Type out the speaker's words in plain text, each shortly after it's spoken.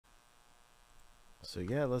So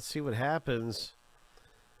yeah, let's see what happens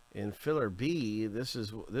in filler B. This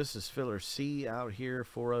is filler C out here.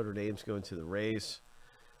 4 other names going to the race.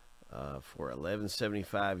 For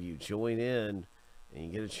 $11.75, you join in and you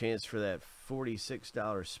get a chance for that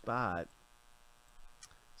 $46 spot.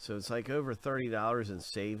 So it's like over $30 in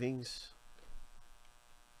savings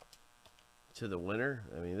to the winner.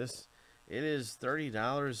 I mean, it is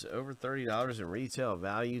 $30, over $30 in retail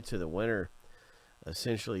value to the winner,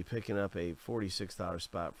 essentially picking up a $46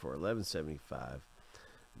 spot for $11.75.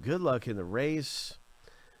 Good luck in the race.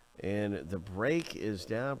 And the break is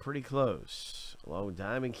down pretty close. Along with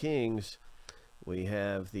Diamond Kings, we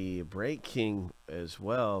have the Break King as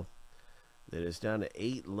well that is down to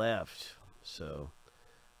 8 left. So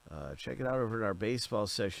check it out over in our baseball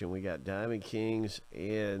section. We got Diamond Kings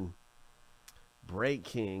and Break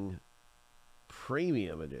King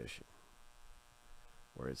Premium Edition,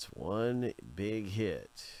 where it's one big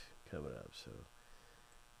hit coming up. So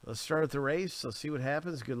let's start the race. Let's see what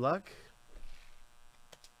happens. Good luck.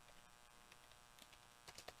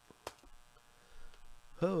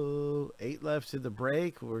 Oh, 8 left in the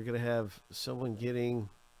break. We're going to have someone getting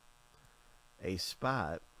a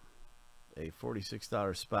spot, a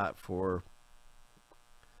 $46 spot for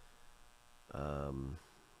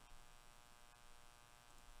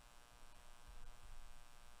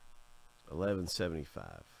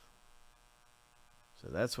 $11.75. So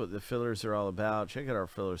that's what the fillers are all about. Check out our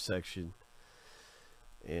filler section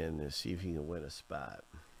and see if you can win a spot.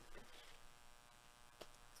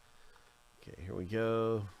 Okay, here we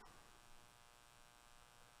go.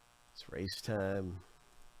 It's race time.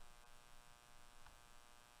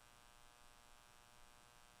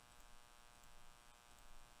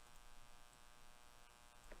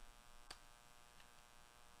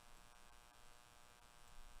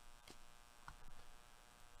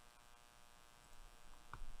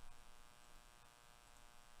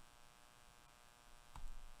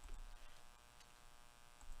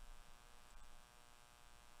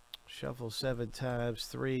 Shuffle 7 times.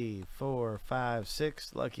 3, 4, 5,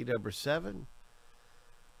 6. Lucky number 7.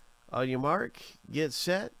 On your mark, get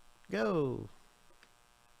set, go.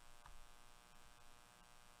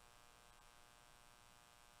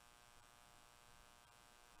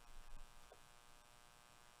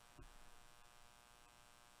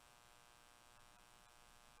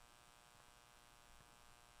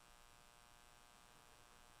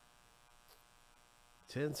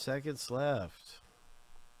 Ten seconds left.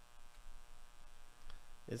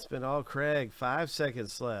 It's been all Craig. 5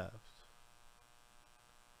 seconds left.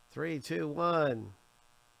 3, 2, 1.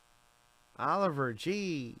 Oliver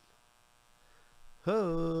G.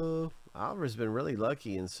 Ho. Oliver's been really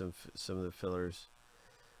lucky in some of the fillers.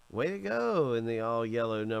 Way to go in the all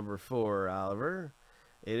yellow number 4, Oliver.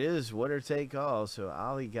 It is winner take all, so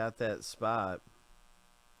Ollie got that spot.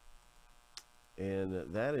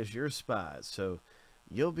 And that is your spot. So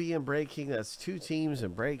you'll be in Break King. That's 2 teams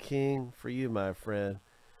in Break King for you, my friend.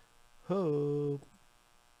 Ho.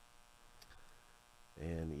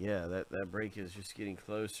 And yeah, that break is just getting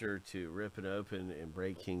closer to ripping open in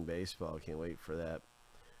Break King baseball. Can't wait for that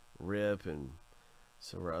rip and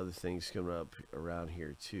some other things coming up around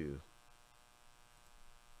here too.